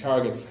of meeting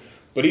targets.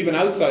 But even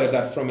outside of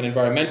that, from an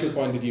environmental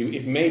point of view,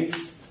 it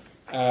makes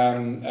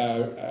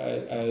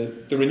the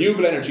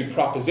renewable energy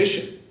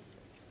proposition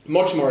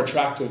much more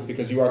attractive,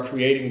 because you are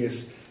creating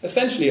this,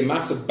 essentially a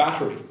massive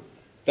battery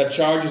that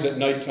charges at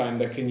night time,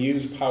 that can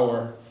use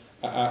power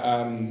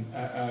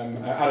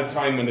at a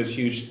time when there's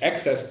huge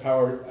excess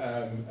power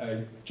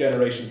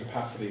generation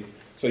capacity,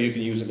 so you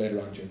can use it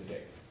later on during the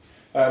day.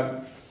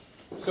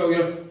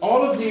 So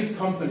all of these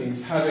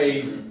companies have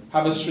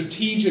a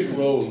strategic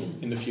role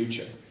in the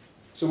future.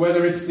 So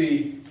whether it's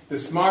the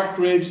smart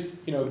grid,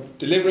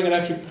 delivering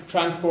electric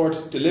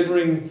transport,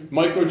 delivering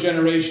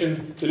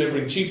microgeneration,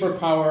 delivering cheaper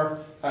power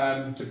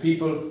to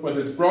people, whether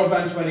it's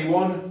Broadband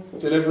 21,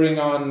 delivering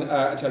on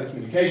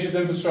telecommunications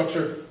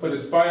infrastructure, whether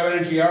it's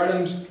Bioenergy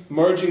Ireland,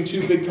 merging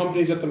two big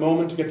companies at the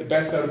moment to get the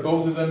best out of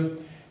both of them,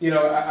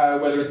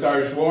 whether it's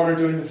Irish Water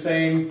doing the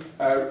same.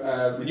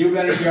 Renewable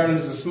Energy Ireland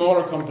is a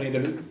smaller company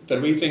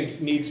that we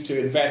think needs to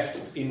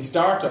invest in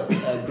startup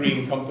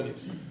green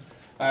companies.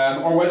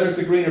 Or whether it's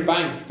a greener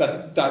bank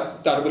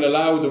that will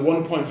allow the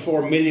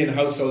 1.4 million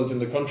households in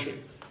the country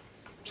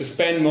to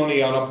spend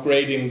money on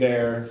upgrading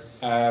their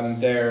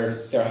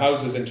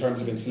houses in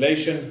terms of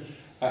insulation,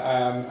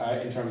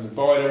 in terms of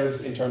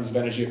boilers, in terms of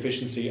energy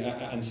efficiency,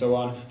 and so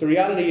on. The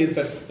reality is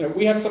that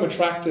we have some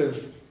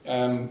attractive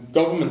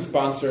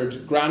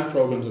government-sponsored grant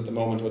programs at the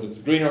moment, whether it's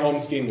the Greener Home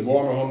Scheme, the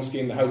Warmer Home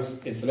Scheme, the House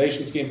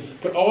Insulation Scheme,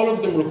 but all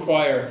of them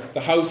require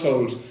the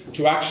household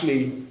to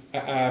actually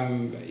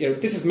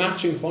this is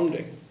matching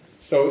funding.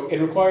 So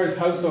it requires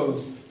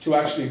households to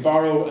actually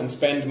borrow and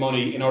spend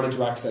money in order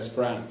to access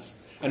grants.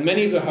 And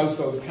many of the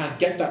households can't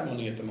get that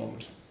money at the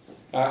moment.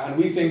 And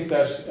we think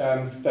that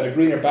a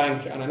greener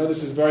bank, and I know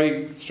this is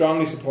very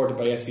strongly supported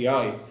by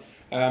SEI,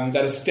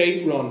 that a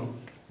state-run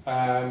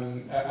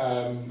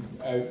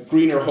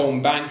greener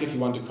home bank, if you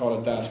want to call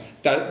it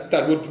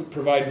that would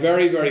provide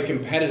very, very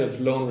competitive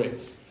loan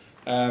rates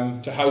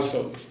to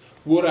households,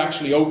 would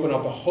actually open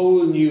up a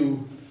whole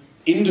new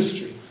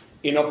industry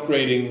in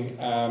upgrading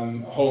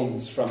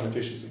homes from an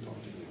efficiency point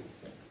of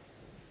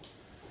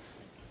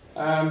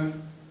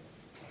view.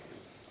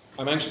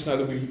 I'm anxious now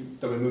that we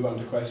move on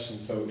to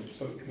questions. So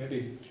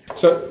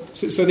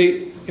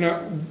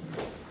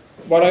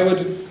what I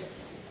would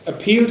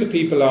appeal to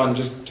people on,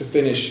 just to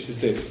finish, is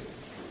this: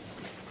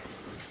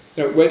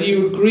 whether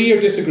you agree or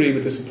disagree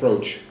with this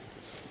approach,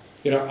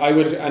 I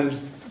would, and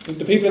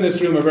the people in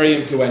this room are very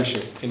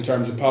influential in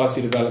terms of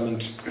policy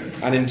development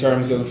and in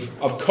terms of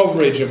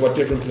coverage of what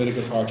different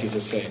political parties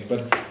are saying.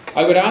 But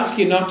I would ask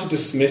you not to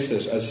dismiss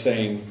it as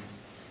saying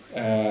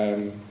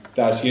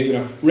that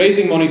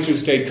raising money through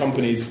state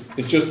companies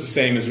is just the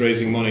same as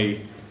raising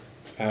money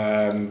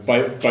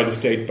by the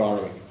state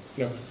borrowing.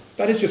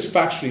 That is just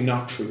factually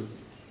not true.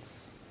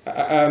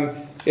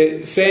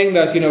 Saying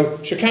that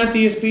can't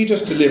the ESB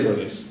just deliver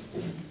this?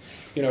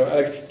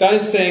 That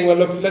is saying, well,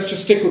 look, let's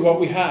just stick with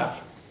what we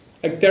have.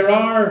 There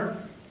are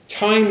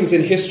times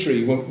in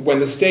history when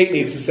the state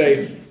needs to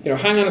say,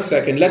 hang on a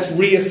second, let's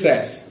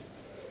reassess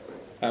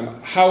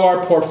how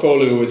our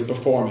portfolio is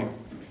performing.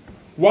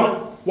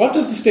 What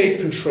does the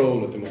state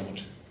control at the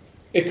moment?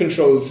 It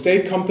controls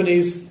state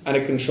companies, and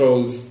it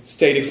controls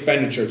state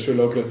expenditure through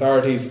local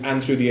authorities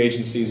and through the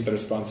agencies that are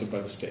sponsored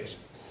by the state.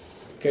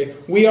 Okay?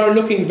 We are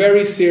looking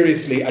very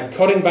seriously at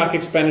cutting back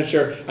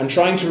expenditure and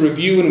trying to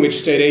review the way in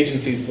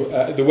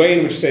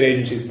which state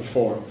agencies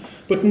perform.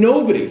 But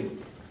nobody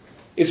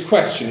is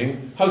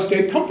questioning how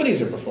state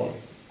companies are performing.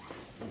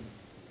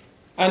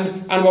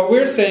 And what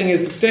we're saying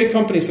is that state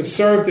companies have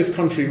served this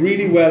country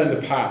really well in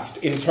the past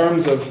in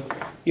terms of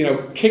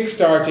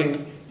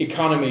kick-starting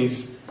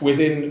economies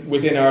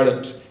within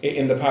Ireland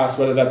in the past,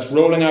 whether that's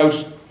rolling out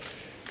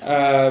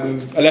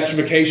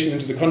electrification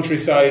into the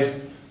countryside,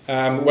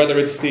 whether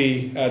it's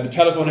the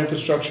telephone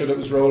infrastructure that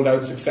was rolled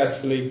out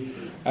successfully,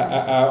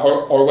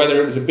 or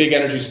whether it was a big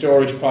energy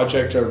storage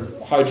project or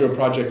hydro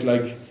project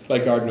like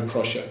Ardna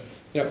Crusha.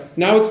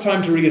 Now it's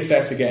time to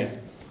reassess again.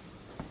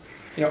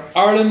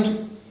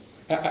 Ireland,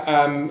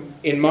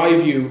 in my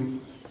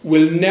view,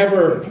 will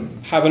never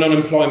have an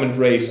unemployment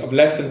rate of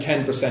less than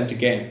 10%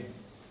 again,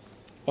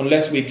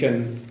 unless we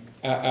can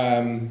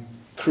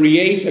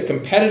create a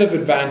competitive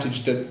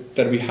advantage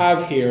that we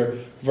have here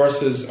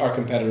versus our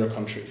competitor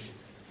countries.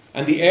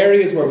 And the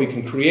areas where we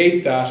can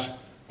create that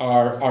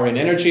are in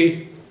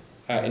energy,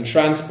 in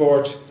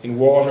transport, in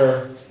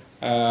water,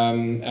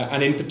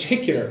 and in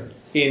particular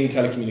in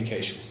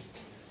telecommunications.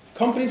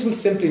 Companies will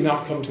simply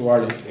not come to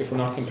Ireland if we're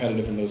not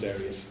competitive in those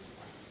areas.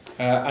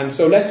 And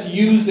so let's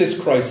use this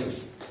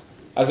crisis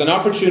as an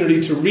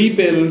opportunity to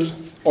rebuild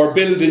or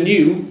build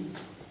anew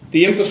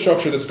the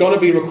infrastructure that's going to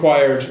be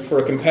required for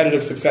a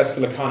competitive,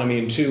 successful economy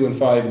in 2 and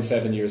 5 and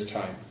 7 years'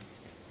 time.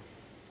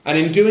 And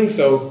in doing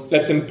so,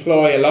 let's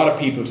employ a lot of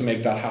people to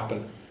make that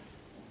happen.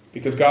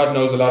 Because God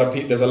knows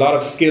there's a lot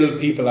of skilled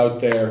people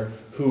out there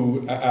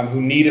who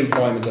need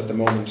employment at the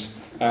moment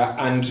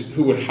and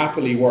who would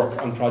happily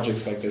work on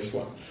projects like this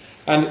one.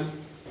 And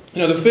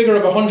the figure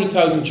of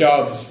 100,000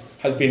 jobs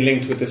has been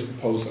linked with this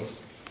proposal.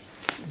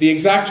 The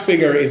exact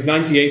figure is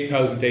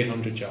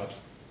 98,800 jobs.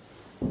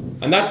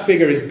 And that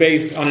figure is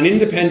based on an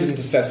independent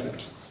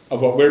assessment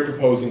of what we're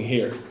proposing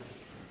here.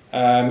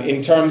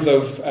 In terms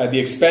of the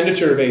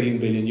expenditure of 18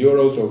 billion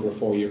euros over a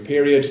 4-year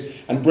period,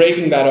 and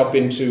breaking that up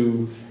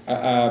into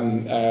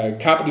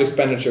capital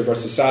expenditure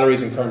versus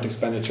salaries and current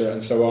expenditure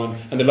and so on,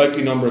 and the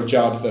likely number of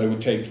jobs that it would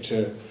take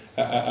to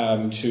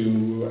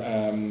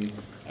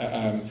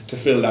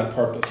fill that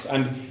purpose.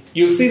 And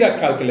you'll see that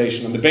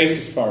calculation and the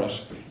basis for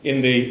it in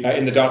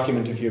the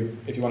document if you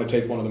want to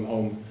take one of them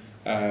home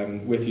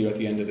with you at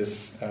the end of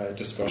this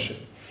discussion.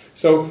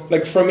 So,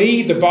 like, for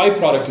me, the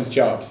byproduct is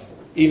jobs,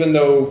 even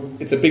though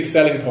it's a big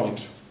selling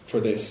point for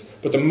this.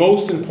 But the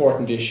most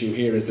important issue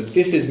here is that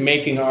this is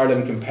making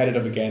Ireland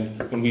competitive again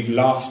when we've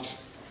lost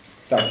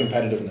that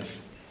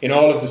competitiveness in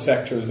all of the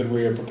sectors that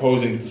we're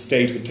proposing that the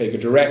state would take a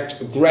direct,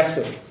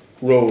 aggressive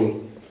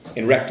role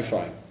in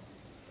rectifying.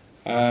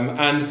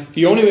 And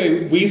the only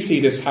way we see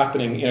this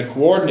happening in a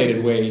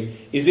coordinated way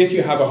is if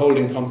you have a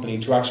holding company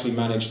to actually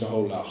manage the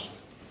whole lot.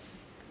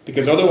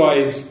 Because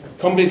otherwise,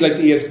 companies like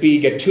the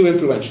ESB get too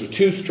influential,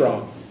 too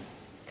strong.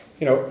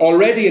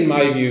 Already in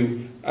my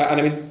view,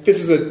 and I mean, this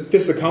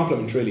is a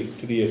compliment really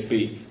to the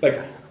ESB. Like,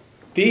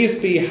 the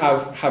ESB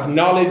have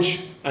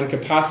knowledge and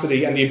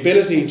capacity and the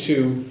ability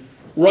to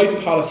write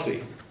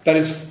policy that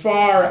is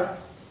far,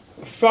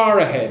 far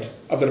ahead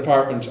of the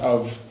Department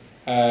of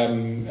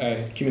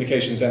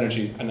Communications,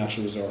 Energy and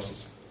Natural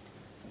Resources.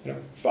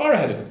 Far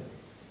ahead of them.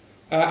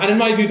 And in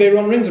my view, they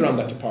run rings around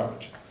that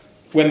department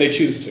when they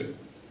choose to.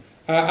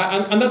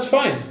 And that's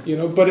fine,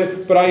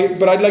 but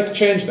I'd like to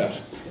change that.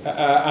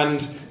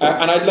 And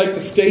I'd like the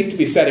state to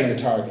be setting the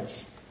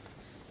targets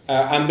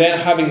and then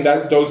having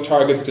those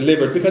targets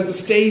delivered, because the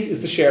state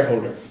is the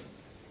shareholder.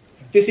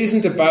 This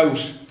isn't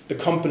about the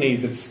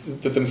companies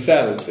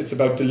themselves, it's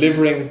about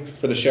delivering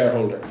for the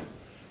shareholder,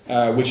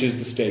 which is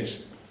the state.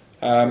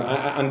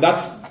 And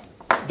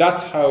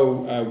that's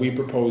how we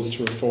propose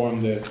to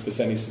reform the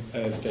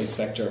semi-state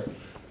sector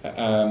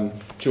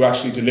to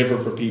actually deliver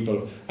for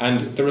people.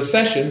 And the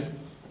recession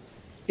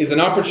is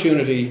an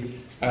opportunity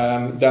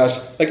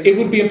that, like, it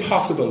would be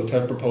impossible to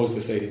have proposed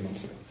this 18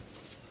 months ago.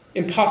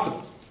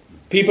 Impossible.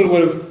 People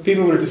would have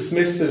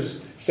dismissed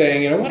it,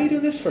 saying, what are you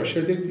doing this for?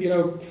 Sure,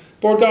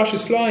 Bord Gáis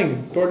is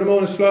flying, Bord na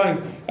Móna is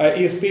flying,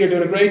 ESB are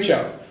doing a great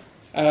job.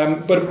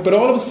 But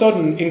all of a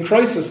sudden, in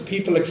crisis,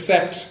 people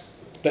accept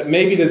that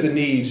maybe there's a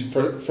need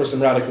for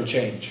some radical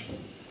change.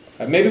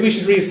 Maybe we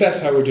should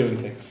reassess how we're doing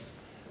things.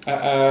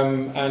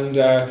 And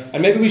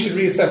maybe we should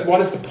reassess what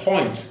is the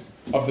point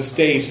of the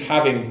state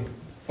having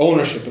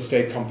ownership of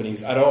state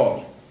companies at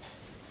all,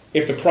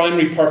 if the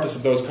primary purpose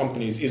of those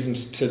companies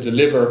isn't to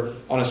deliver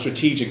on a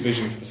strategic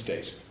vision for the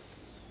state.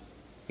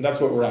 And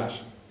that's what we're at.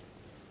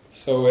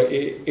 So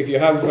if you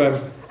have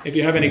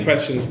any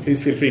questions,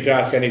 please feel free to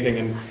ask anything.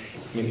 And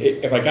I mean,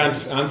 if I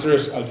can't answer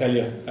it, I'll tell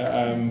you.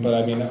 But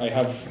I mean, I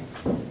have,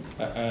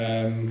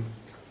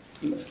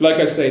 like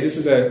I say, this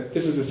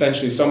is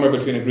essentially somewhere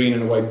between a green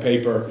and a white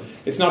paper.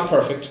 It's not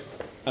perfect,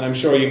 and I'm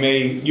sure you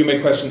may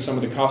question some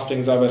of the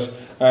costings of it.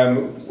 I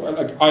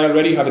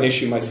already have an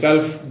issue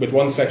myself with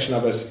one section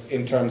of it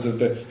in terms of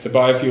the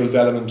biofuels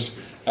element.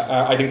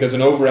 I think there's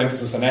an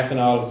overemphasis on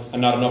ethanol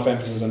and not enough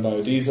emphasis on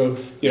biodiesel.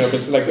 But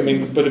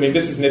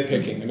this is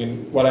nitpicking. I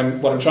mean, what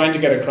I'm trying to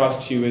get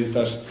across to you is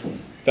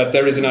that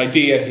there is an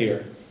idea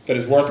here that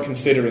is worth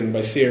considering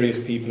by serious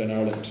people in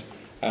Ireland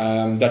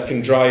that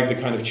can drive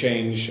the kind of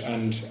change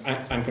and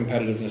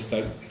competitiveness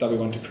that we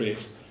want to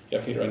create.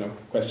 Yeah, Peter, I know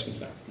questions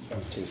now. So.